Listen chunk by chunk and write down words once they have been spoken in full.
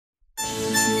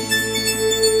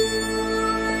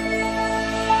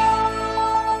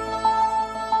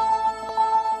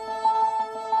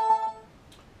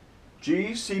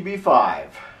G-C.B.5,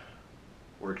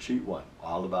 Worksheet 1,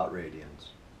 all about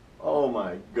radians. Oh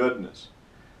my goodness.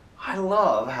 I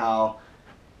love how,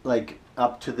 like,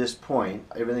 up to this point,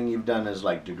 everything you've done is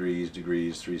like degrees,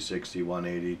 360,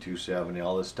 180, 270,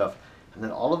 all this stuff. And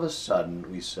then all of a sudden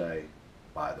we say,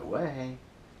 by the way,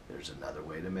 there's another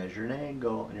way to measure an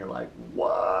angle. And you're like,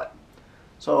 what?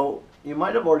 So you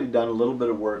might have already done a little bit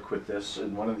of work with this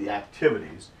in one of the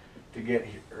activities to get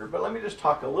here. But let me just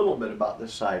talk a little bit about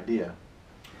this idea.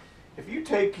 If you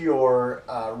take your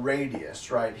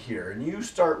radius right here and you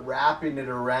start wrapping it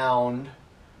around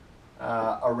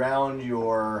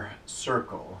your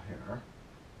circle here,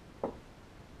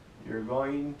 you're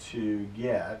going to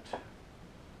get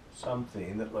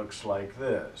something that looks like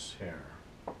this here.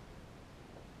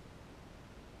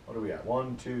 What do we got?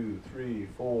 1, 2, 3,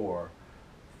 4,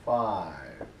 5.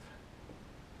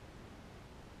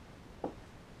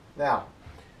 Now,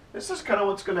 this is kind of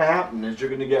what's going to happen is you're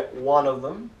going to get one of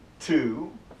them,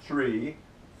 2, 3,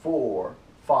 4,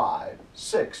 5,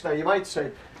 6. Now you might say,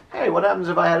 hey, what happens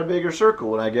if I had a bigger circle?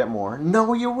 Would I get more?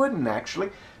 No, you wouldn't actually,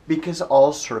 because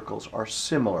all circles are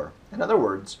similar. In other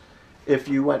words, if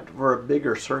you went for a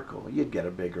bigger circle, you'd get a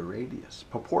bigger radius,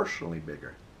 proportionally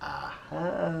bigger.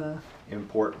 Aha,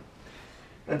 important.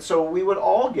 And so we would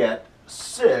all get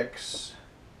 6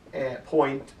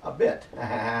 point a bit.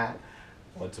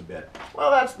 What's a bit? Well,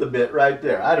 that's the bit right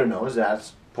there. I don't know, is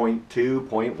that 0.2,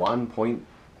 0.1,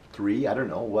 0.3? I don't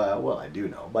know. Well, I do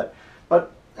know. But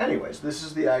anyways, this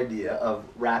is the idea of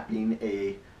wrapping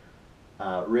the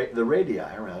radii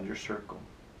around your circle.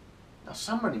 Now,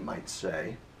 somebody might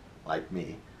say, like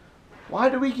me, why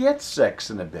do we get 6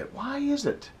 and a bit? Why is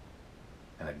it?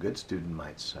 And a good student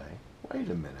might say, wait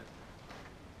a minute.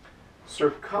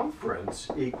 Circumference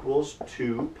equals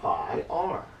 2 pi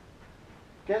r.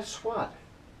 Guess what?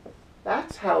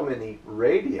 That's how many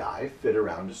radii fit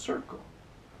around a circle.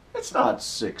 It's not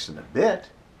 6 and a bit.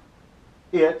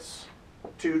 It's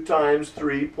 2 times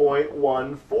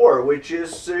 3.14, which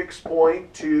is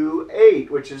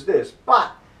 6.28, which is this.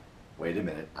 But, wait a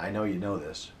minute, I know you know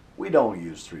this. We don't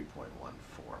use 3.14.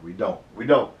 We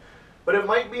don't. But it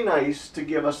might be nice to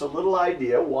give us a little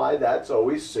idea why that's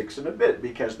always 6 and a bit,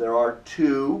 because there are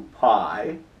 2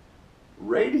 pi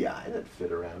radii that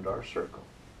fit around our circle.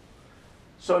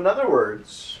 So in other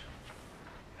words,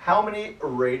 how many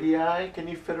radii can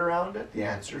you fit around it? The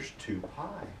answer is 2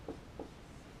 pi.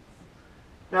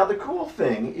 Now the cool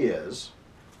thing is,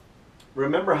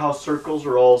 remember how circles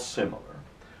are all similar.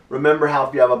 Remember how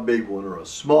if you have a big one or a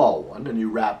small one and you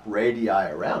wrap radii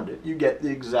around it, you get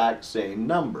the exact same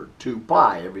number, 2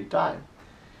 pi every time.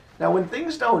 Now when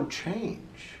things don't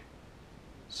change,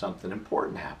 something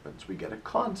important happens. We get a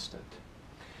constant.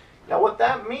 Now what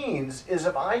that means is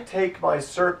if I take my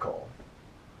circle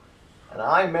and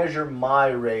I measure my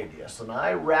radius and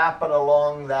I wrap it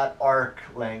along that arc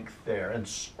length there and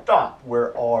stop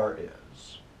where r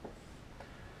is,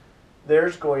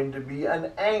 there's going to be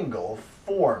an angle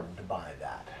formed by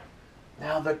that.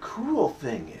 Now the cool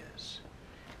thing is,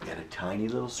 get a tiny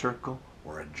little circle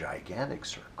or a gigantic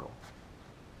circle,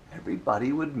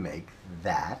 everybody would make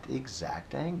that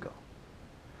exact angle.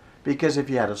 Because if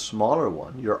you had a smaller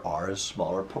one, your r is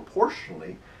smaller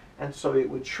proportionally, and so it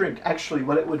would shrink. Actually,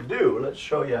 what it would do, let's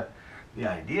show you the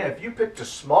idea. If you picked a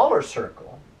smaller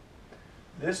circle,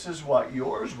 this is what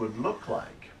yours would look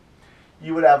like.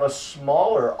 You would have a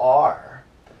smaller r,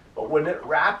 but when it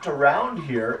wrapped around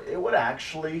here, it would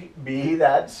actually be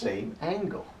that same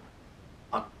angle.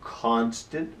 A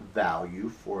constant value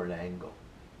for an angle.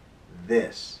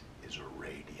 This is a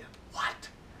radian. What?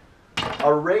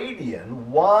 A radian,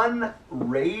 1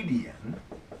 radian,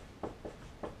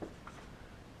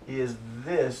 is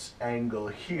this angle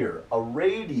here. A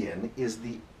radian is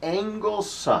the angle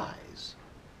size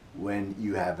when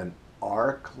you have an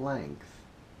arc length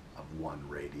of 1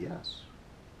 radius.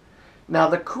 Now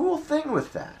the cool thing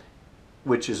with that,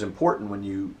 which is important when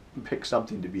you pick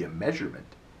something to be a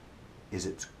measurement, is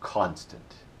it's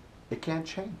constant. It can't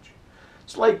change.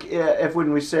 It's like if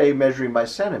when we say measuring by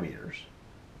centimeters,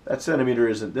 that centimeter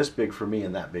isn't this big for me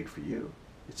and that big for you.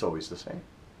 It's always the same.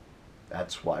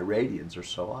 That's why radians are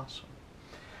so awesome.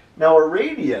 Now a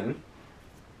radian,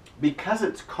 because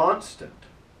it's constant,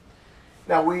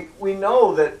 now we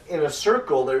know that in a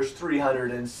circle there's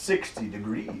 360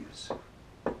 degrees.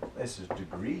 This is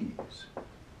degrees.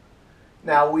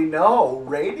 Now we know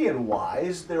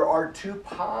radian-wise there are 2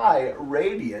 pi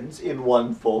radians in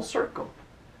 1 full circle,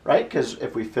 right? Because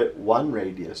if we fit 1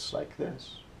 radius like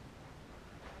this,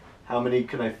 how many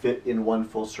can I fit in 1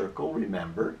 full circle?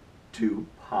 Remember, 2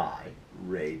 pi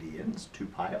radians, 2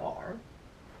 pi r.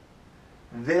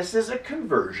 This is a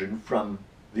conversion from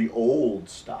the old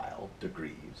style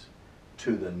degrees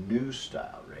to the new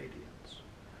style radians.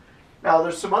 Now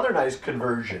there's some other nice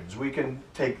conversions. We can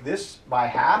take this by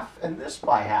half and this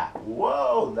by half.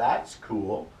 Whoa, that's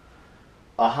cool.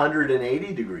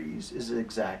 180 degrees is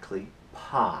exactly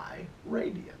pi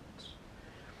radians.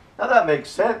 Now that makes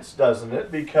sense, doesn't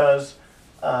it? Because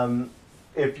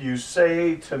if you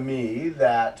say to me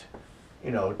that,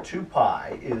 2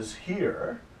 pi is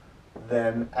here,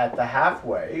 then at the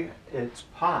halfway, it's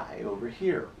pi over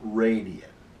here, radians.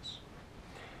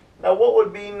 Now what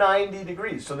would be 90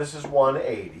 degrees? So this is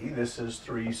 180, this is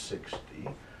 360.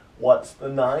 What's the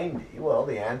 90? Well,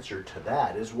 the answer to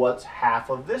that is what's half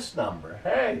of this number?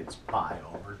 Hey, it's pi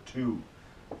over 2.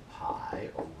 Pi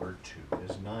over 2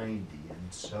 is 90,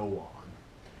 and so on.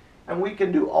 And we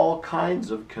can do all kinds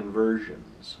of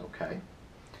conversions, okay?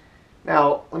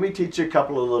 Now, let me teach you a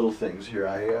couple of little things here.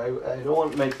 I don't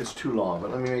want to make this too long,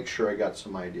 but let me make sure I got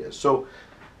some ideas. So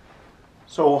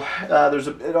there's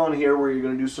a bit on here where you're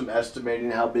going to do some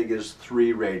estimating. How big is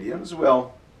 3 radians?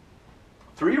 Well,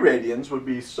 3 radians would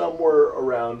be somewhere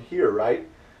around here, right?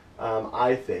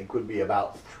 I think would be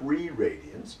about 3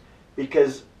 radians,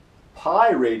 because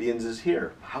pi radians is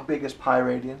here. How big is pi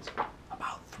radians?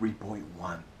 About 3.1.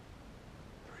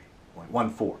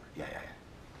 3.14. Yeah.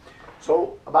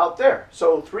 So about there.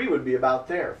 So 3 would be about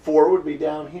there. 4 would be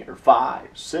down here. 5,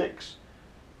 6.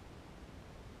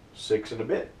 6 and a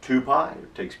bit. 2 pi.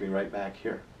 It takes me right back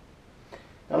here.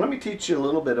 Now let me teach you a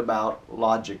little bit about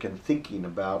logic and thinking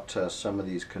about some of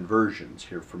these conversions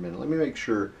here for a minute. Let me make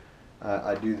sure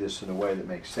I do this in a way that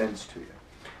makes sense to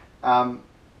you.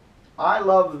 I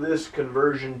love this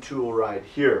conversion tool right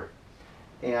here.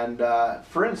 And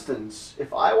for instance,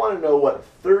 if I want to know what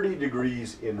 30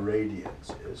 degrees in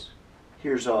radians is,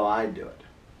 here's how I do it.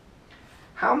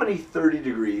 How many 30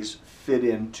 degrees fit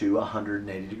into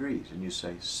 180 degrees? And you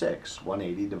say 6.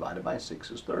 180 divided by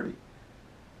 6 is 30.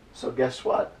 So guess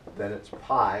what? Then it's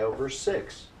pi over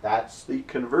 6. That's the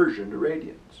conversion to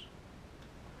radians.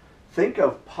 Think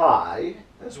of pi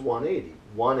as 180.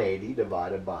 180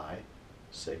 divided by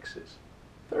 6 is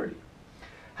 30.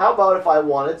 How about if I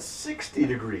wanted 60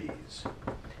 degrees?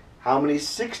 How many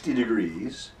 60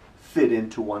 degrees fit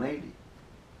into 180?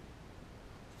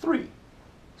 3.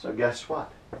 So guess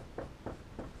what?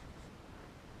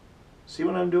 See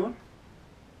what I'm doing?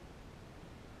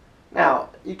 Now,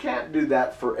 you can't do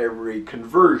that for every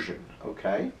conversion,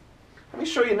 okay? Let me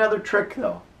show you another trick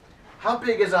though. How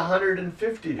big is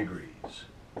 150 degrees?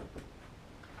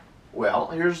 Well,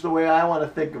 here's the way I want to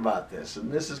think about this,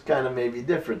 and this is kind of maybe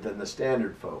different than the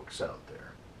standard folks out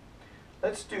there.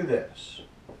 Let's do this.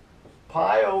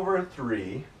 Pi over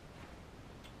 3,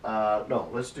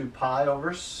 let's do pi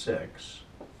over 6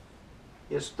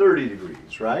 is 30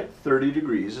 degrees, right? 30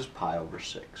 degrees is pi over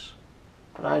 6.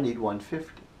 But I need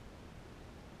 150.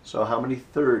 So how many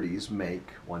 30s make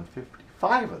 150?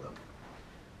 5 of them.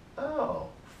 Oh,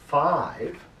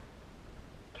 5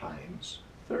 times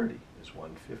 30 is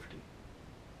 150.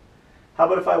 How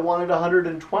about if I wanted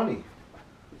 120?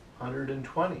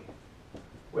 120.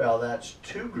 Well, that's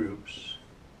 2 groups.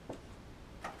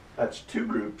 That's 2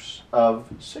 groups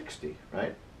of 60,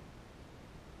 right?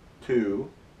 2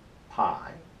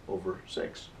 pi over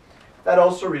 6. That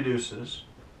also reduces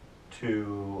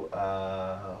to,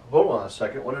 hold on a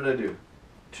second, what did I do?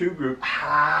 2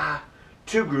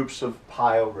 groups of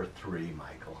pi over 3,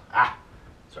 Michael.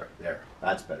 Sorry, there,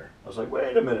 that's better. I was like,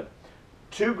 wait a minute.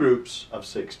 2 groups of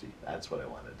 60, that's what I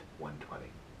wanted, 120.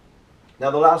 Now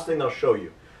the last thing I'll show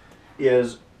you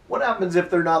is what happens if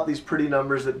they're not these pretty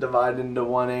numbers that divide into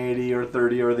 180 or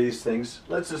 30 or these things.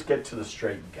 Let's just get to the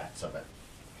straight and guts of it.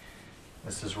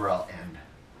 This is where I'll end.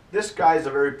 This guy is a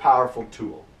very powerful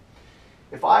tool.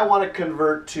 If I want to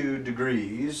convert to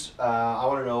degrees, I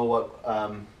want to know what,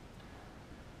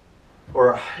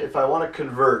 or if I want to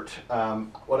convert,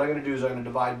 what I'm going to do is I'm going to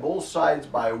divide both sides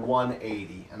by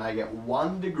 180, and I get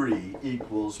 1 degree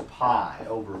equals pi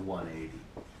over 180.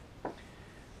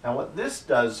 Now what this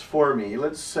does for me,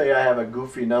 let's say I have a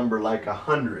goofy number like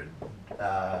 100.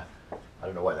 I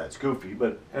don't know why that's goofy,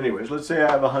 but anyways, let's say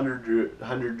I have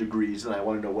 100 degrees and I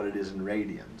want to know what it is in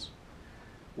radians.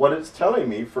 What it's telling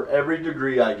me, for every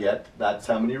degree I get, that's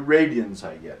how many radians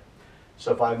I get.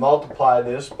 So if I multiply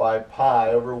this by pi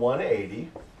over 180,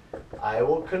 I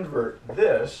will convert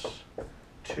this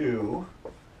to,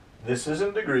 this is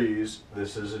in degrees,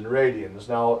 this is in radians.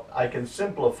 Now I can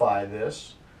simplify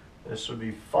this. This would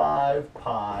be 5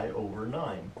 pi over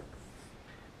 9.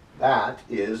 That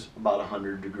is about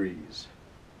 100 degrees.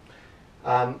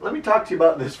 Let me talk to you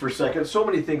about this for a second. So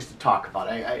many things to talk about.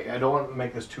 I don't want to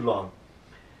make this too long.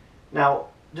 Now,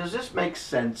 does this make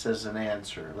sense as an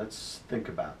answer? Let's think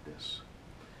about this.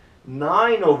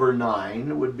 9 over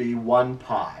 9 would be 1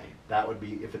 pi. That would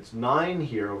be, if it's 9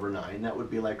 here over 9, that would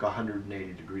be like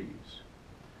 180 degrees.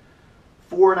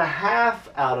 4.5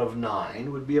 out of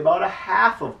 9 would be about a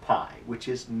half of pi, which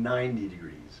is 90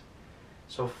 degrees.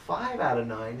 So 5 out of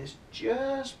 9 is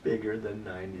just bigger than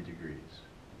 90 degrees.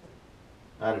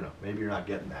 I don't know, maybe you're not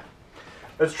getting that.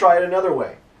 Let's try it another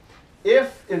way.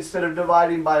 If instead of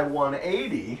dividing by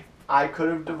 180, I could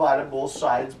have divided both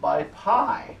sides by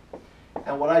pi.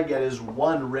 And what I get is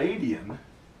 1 radian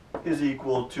is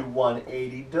equal to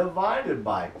 180 divided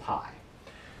by pi.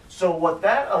 So what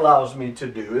that allows me to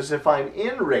do is, if I'm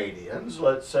in radians,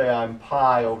 let's say I'm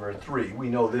pi over 3. We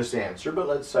know this answer, but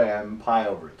let's say I'm pi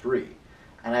over 3.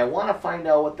 And I want to find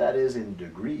out what that is in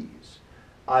degrees.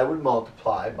 I would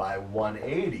multiply by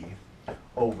 180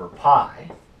 over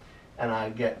pi. And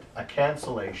I get a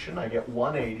cancellation. I get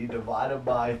 180 divided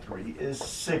by 3 is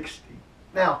 60.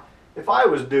 Now, if I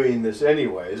was doing this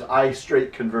anyways, I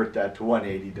straight convert that to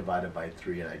 180 divided by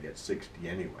 3 and I get 60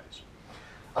 anyways.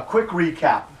 A quick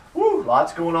recap. Woo,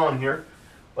 lots going on here,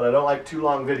 but I don't like too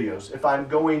long videos. If I'm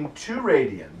going 2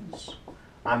 radians,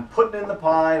 I'm putting in the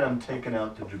pi and I'm taking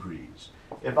out the degrees.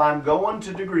 If I'm going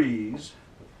to degrees,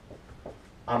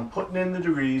 I'm putting in the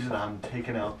degrees and I'm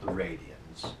taking out the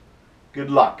radians. Good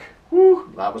luck.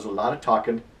 Whew, that was a lot of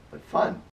talking, but fun.